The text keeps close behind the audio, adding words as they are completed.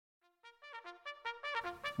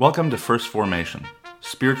Welcome to First Formation,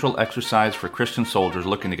 spiritual exercise for Christian soldiers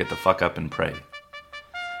looking to get the fuck up and pray.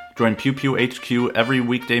 Join Pew Pew HQ every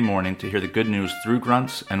weekday morning to hear the good news through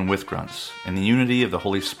grunts and with grunts, in the unity of the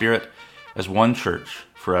Holy Spirit as one church,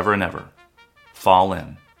 forever and ever. Fall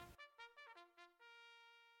in.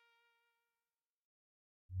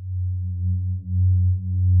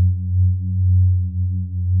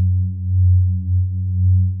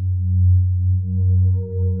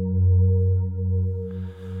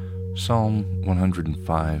 Psalm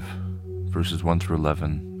 105, verses 1 through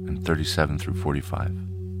 11 and 37 through 45.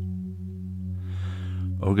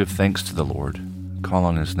 O give thanks to the Lord, call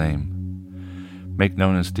on his name. Make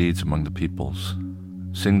known his deeds among the peoples.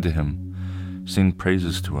 Sing to him, sing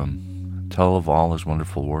praises to him. Tell of all his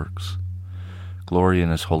wonderful works. Glory in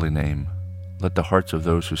his holy name. Let the hearts of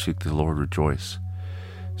those who seek the Lord rejoice.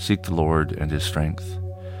 Seek the Lord and his strength.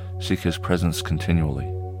 Seek his presence continually.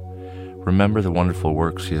 Remember the wonderful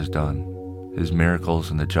works he has done, his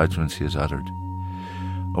miracles and the judgments he has uttered.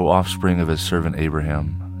 O offspring of his servant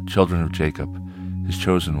Abraham, children of Jacob, his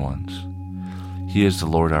chosen ones. He is the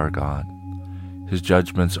Lord our God. His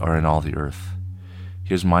judgments are in all the earth.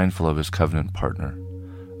 He is mindful of his covenant partner,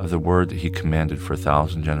 of the word that he commanded for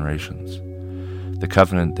 1,000 generations, the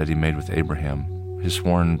covenant that he made with Abraham, his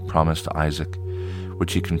sworn promise to Isaac,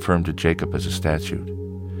 which he confirmed to Jacob as a statute,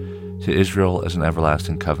 to Israel as an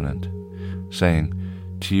everlasting covenant, saying,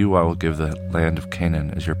 to you I will give the land of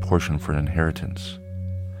Canaan as your portion for an inheritance.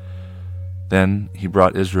 Then he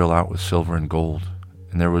brought Israel out with silver and gold,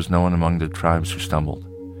 and there was no one among the tribes who stumbled.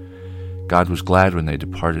 God was glad when they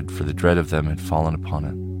departed, for the dread of them had fallen upon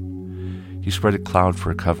it. He spread a cloud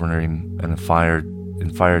for a covering and fire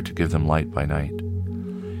to give them light by night.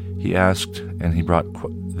 They asked, and he brought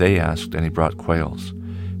quails,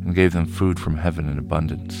 and gave them food from heaven in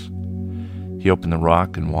abundance. He opened the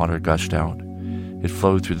rock, and water gushed out. It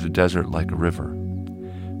flowed through the desert like a river.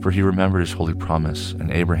 For he remembered his holy promise,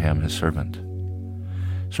 and Abraham his servant.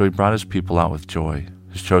 So he brought his people out with joy,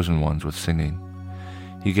 his chosen ones with singing.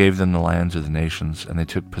 He gave them the lands of the nations, and they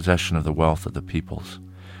took possession of the wealth of the peoples,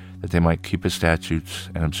 that they might keep his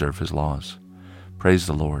statutes and observe his laws. Praise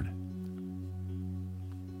the Lord.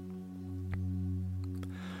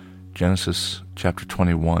 Genesis chapter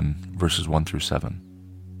 21, verses 1 through 7.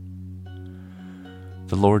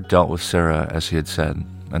 The Lord dealt with Sarah as he had said,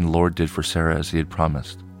 and the Lord did for Sarah as he had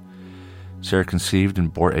promised. Sarah conceived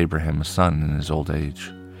and bore Abraham a son in his old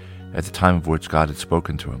age, at the time of which God had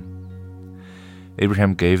spoken to him.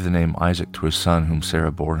 Abraham gave the name Isaac to his son whom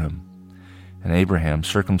Sarah bore him, and Abraham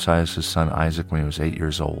circumcised his son Isaac when he was 8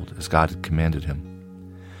 years old, as God had commanded him.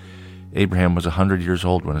 Abraham was 100 years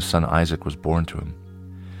old when his son Isaac was born to him.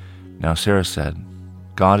 Now Sarah said,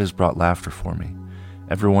 God has brought laughter for me.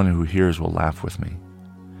 Everyone who hears will laugh with me.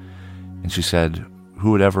 And she said,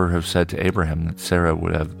 who would ever have said to Abraham that Sarah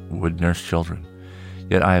would nurse children?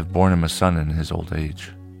 Yet I have borne him a son in his old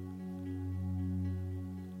age.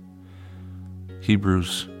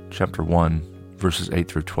 Hebrews chapter 1, verses 8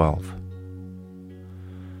 through 12.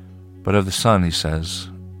 But of the Son he says,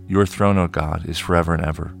 your throne, O God, is forever and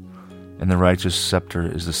ever, and the righteous scepter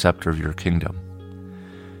is the scepter of your kingdom.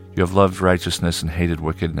 You have loved righteousness and hated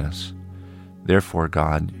wickedness. Therefore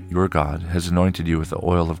God, your God, has anointed you with the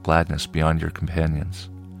oil of gladness beyond your companions.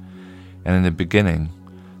 And in the beginning,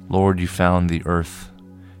 Lord, you founded the earth,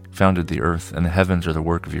 and the heavens are the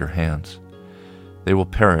work of your hands. They will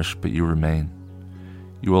perish, but you remain.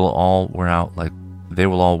 They will all wear out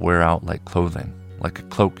like clothing. Like a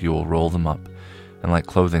cloak you will roll them up, and like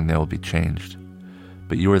clothing they will be changed.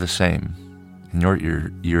 But you are the same, and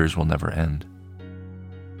your years will never end.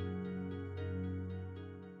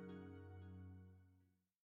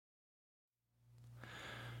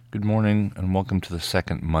 Good morning, and welcome to the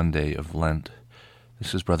second Monday of Lent.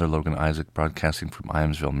 This is Brother Logan Isaac, broadcasting from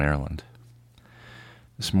Iamsville, Maryland.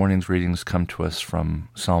 This morning's readings come to us from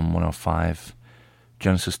Psalm 105,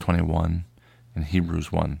 Genesis 21, and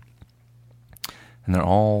Hebrews 1. And they're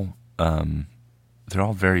all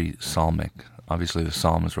very psalmic. Obviously, the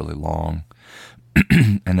psalm is really long,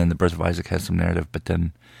 and then the birth of Isaac has some narrative, but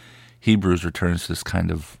then Hebrews returns to this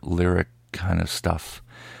kind of lyric kind of stuff.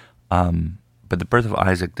 But the birth of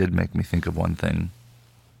Isaac did make me think of one thing.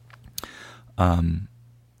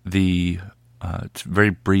 It's very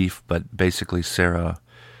brief, but basically Sarah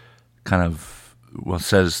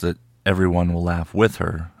says that everyone will laugh with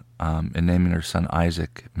her. And naming her son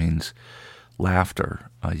Isaac means laughter,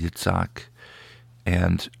 Yitzhak.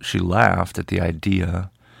 And she laughed at the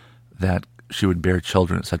idea that she would bear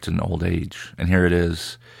children at such an old age. And here it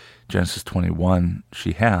is, Genesis 21,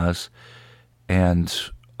 she has, and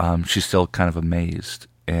she's still kind of amazed.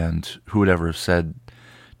 And who would ever have said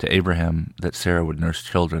to Abraham that Sarah would nurse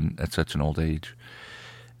children at such an old age.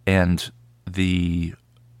 And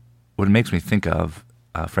what it makes me think of,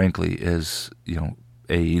 frankly, is,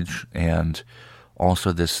 age, and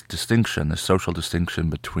also this distinction, this social distinction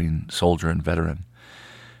between soldier and veteran.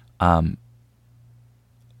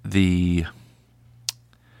 There's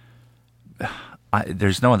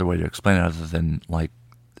no other way to explain it other than, like,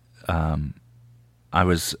 I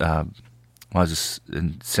was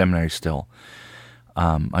in seminary still.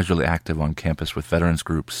 I was really active on campus with veterans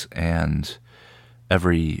groups, and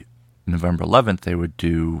every November 11th,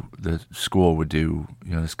 the school would do,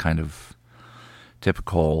 this kind of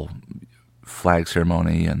typical flag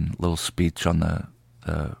ceremony and little speech on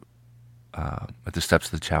at the steps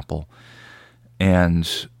of the chapel. And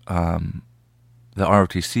the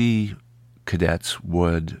ROTC cadets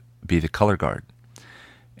would be the color guard.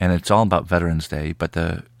 And it's all about Veterans Day, but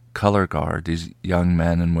the color guard, these young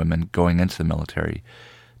men and women going into the military,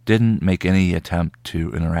 didn't make any attempt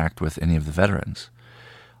to interact with any of the veterans.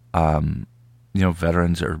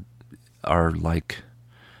 Veterans are like,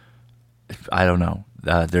 I don't know.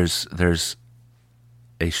 There's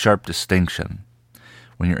a sharp distinction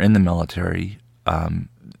when you're in the military.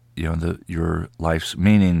 Your life's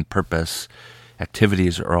meaning, purpose,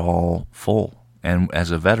 activities are all full, and as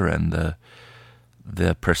a veteran, the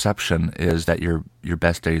perception is that your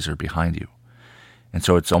best days are behind you, and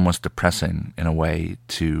so it's almost depressing in a way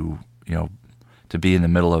to be in the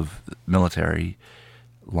middle of military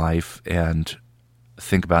life and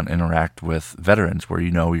think about and interact with veterans where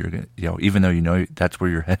you're going even though that's where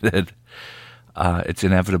you're headed, it's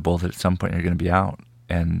inevitable that at some point you're going to be out,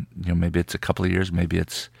 and maybe it's a couple of years, maybe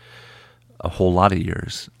it's a whole lot of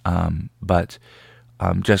years, but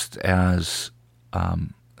just as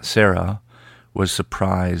Sarah was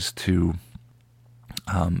surprised to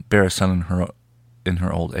bear a son in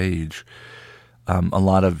her old age, a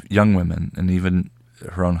lot of young women and even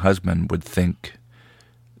her own husband would think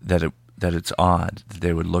that it's odd, that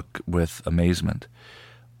they would look with amazement.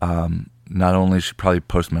 Not only is she probably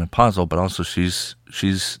postmenopausal, but also she's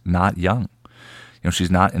not young. She's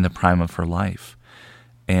not in the prime of her life.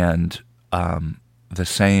 And the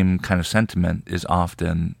same kind of sentiment is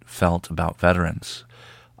often felt about veterans,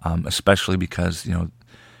 especially because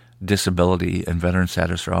disability and veteran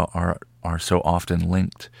status are so often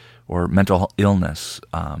linked, or mental illness.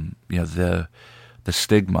 The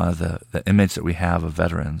stigma, the image that we have of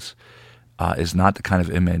veterans is not the kind of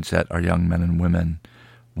image that our young men and women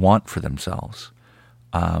want for themselves.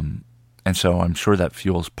 And so I'm sure that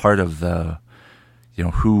fuels part of the,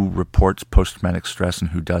 who reports post-traumatic stress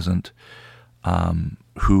and who doesn't,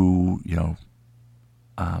 who,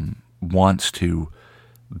 wants to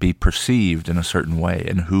be perceived in a certain way,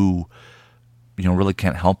 and who, really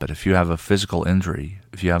can't help it. If you have a physical injury,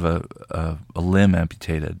 if you have a limb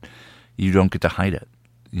amputated, you don't get to hide it.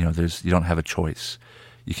 You don't have a choice.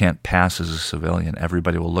 You can't pass as a civilian.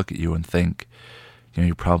 Everybody will look at you and think,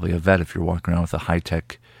 you're probably a vet if you're walking around with a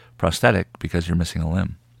high-tech prosthetic because you're missing a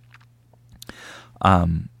limb.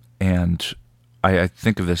 And I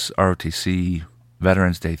think of this ROTC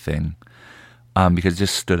Veterans Day thing because it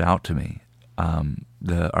just stood out to me.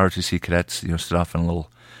 The ROTC cadets, stood off in a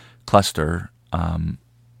little cluster,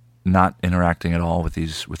 not interacting at all with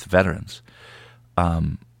veterans.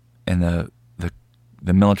 And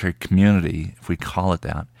the military community, if we call it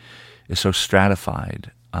that, is so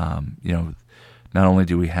stratified. Not only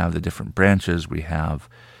do we have the different branches, we have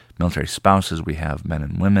military spouses, we have men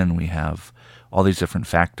and women, we have all these different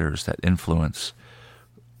factors that influence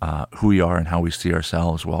who we are and how we see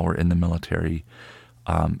ourselves while we're in the military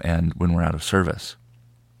and when we're out of service.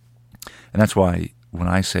 And that's why when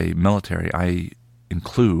I say military, I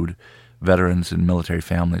include veterans and military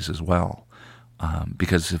families as well.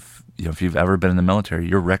 Because if you've ever been in the military,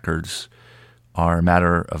 your records are a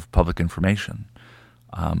matter of public information.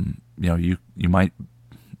 You might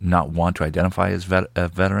not want to identify as a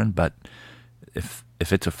veteran, but if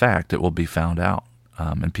it's a fact, it will be found out,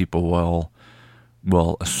 and people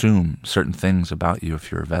will assume certain things about you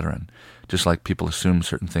if you're a veteran, just like people assume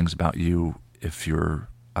certain things about you if you're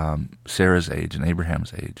Sarah's age and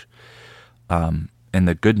Abraham's age. And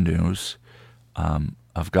the good news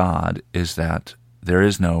of God is that there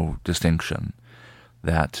is no distinction,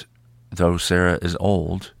 that though Sarah is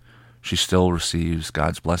old, she still receives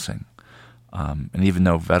God's blessing. And even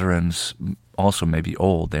though veterans also may be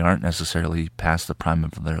old, they aren't necessarily past the prime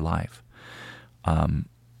of their life.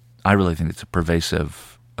 I really think it's a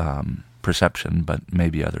pervasive perception, but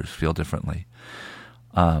maybe others feel differently.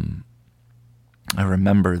 I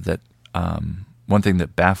remember that one thing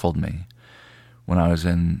that baffled me while I was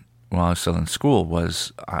still in school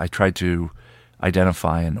was I tried to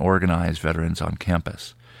identify and organize veterans on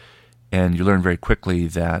campus. And you learn very quickly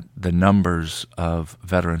that the numbers of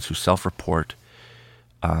veterans who self-report,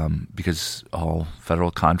 because all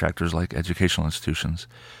federal contractors, like educational institutions,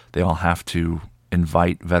 they all have to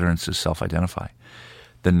invite veterans to self-identify.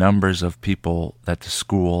 The numbers of people that the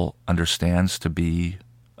school understands to be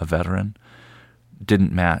a veteran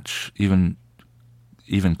didn't match even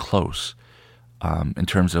close in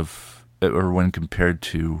terms of, or when compared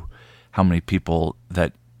to how many people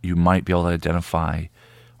that you might be able to identify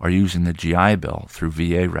are using the GI Bill through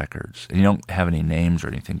VA records. And you don't have any names or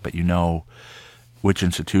anything, but you know which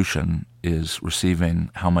institution is receiving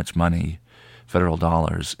how much money, federal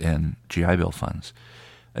dollars, in GI Bill funds.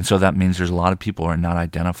 And so that means there's a lot of people who are not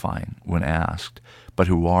identifying when asked, but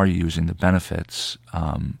who are using the benefits,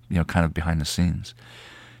 kind of behind the scenes.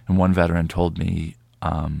 And one veteran told me,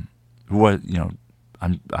 I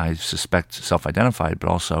suspect self-identified, but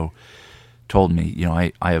also told me,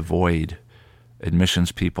 I avoid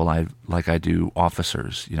admissions people like I do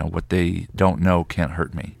officers. What they don't know can't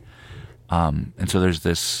hurt me. And so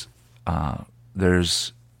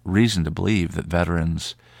there's reason to believe that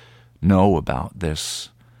veterans know about this,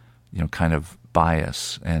 kind of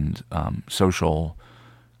bias and social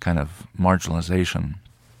kind of marginalization,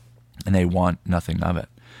 and they want nothing of it.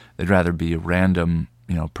 They'd rather be a random,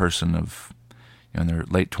 person of, in their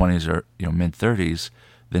late 20s or mid 30s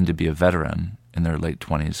than to be a veteran in their late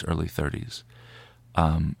 20s, early 30s.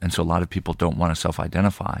 And so a lot of people don't want to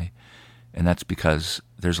self-identify, and that's because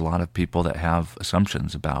there's a lot of people that have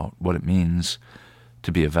assumptions about what it means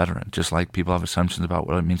to be a veteran, just like people have assumptions about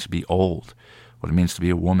what it means to be old, what it means to be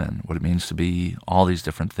a woman, what it means to be all these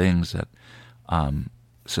different things that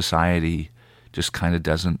society just kind of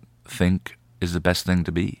doesn't think is the best thing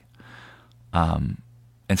to be.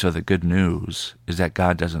 And so the good news is that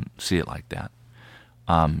God doesn't see it like that.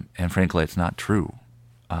 And frankly, it's not true.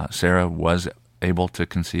 Sarah was able to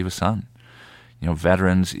conceive a son.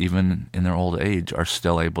 Veterans, even in their old age, are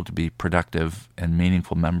still able to be productive and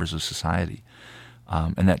meaningful members of society.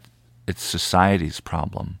 And that it's society's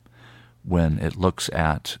problem when it looks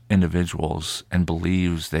at individuals and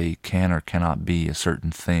believes they can or cannot be a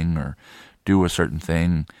certain thing or do a certain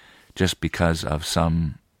thing just because of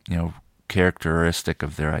some, characteristic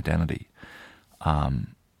of their identity.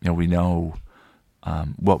 We know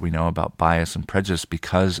what we know about bias and prejudice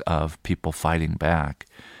because of people fighting back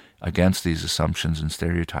against these assumptions and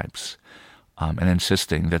stereotypes, and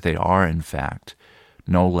insisting that they are, in fact,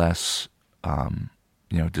 no less,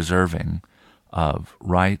 deserving of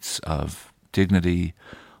rights, of dignity.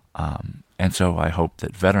 And so I hope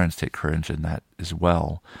that veterans take courage in that as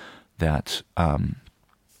well, that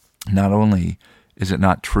not only is it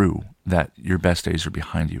not true that your best days are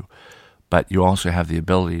behind you, but you also have the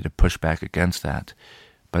ability to push back against that.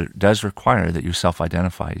 But it does require that you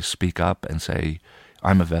self-identify, you speak up and say,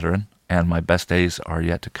 I'm a veteran, and my best days are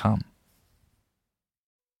yet to come.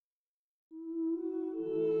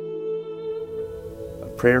 A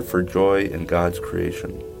prayer for joy in God's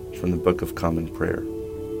creation from the Book of Common Prayer.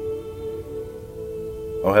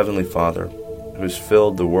 O Heavenly Father, who has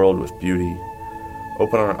filled the world with beauty,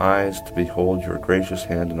 open our eyes to behold your gracious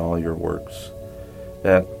hand in all your works,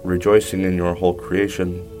 that, rejoicing in your whole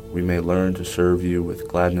creation, we may learn to serve you with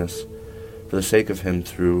gladness, for the sake of him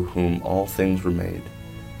through whom all things were made,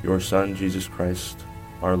 your Son, Jesus Christ,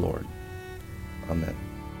 our Lord. Amen.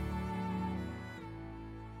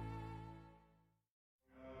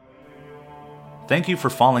 Thank you for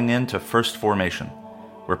falling in to First Formation,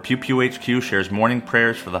 where Pew Pew HQ shares morning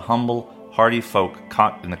prayers for the humble, hardy folk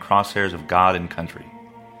caught in the crosshairs of God and country.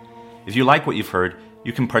 If you like what you've heard,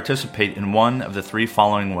 you can participate in one of the three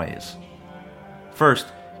following ways. First,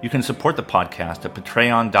 you can support the podcast at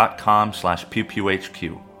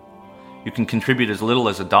patreon.com/pewpewhq. You can contribute as little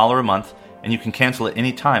as $1 a month, and you can cancel at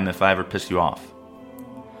any time if I ever piss you off.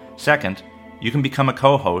 Second, you can become a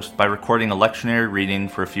co-host by recording a lectionary reading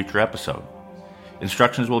for a future episode.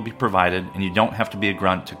 Instructions will be provided, and you don't have to be a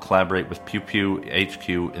grunt to collaborate with Pew Pew HQ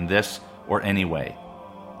in this or any way.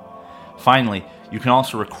 Finally, you can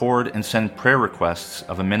also record and send prayer requests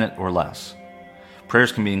of a minute or less.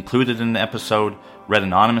 Prayers can be included in the episode, read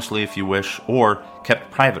anonymously if you wish, or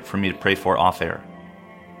kept private for me to pray for off-air.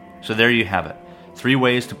 So there you have it, 3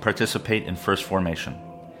 ways to participate in First Formation.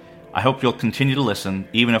 I hope you'll continue to listen,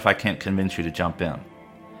 even if I can't convince you to jump in.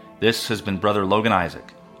 This has been Brother Logan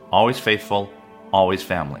Isaac, always faithful, always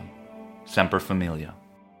family. Semper Familia.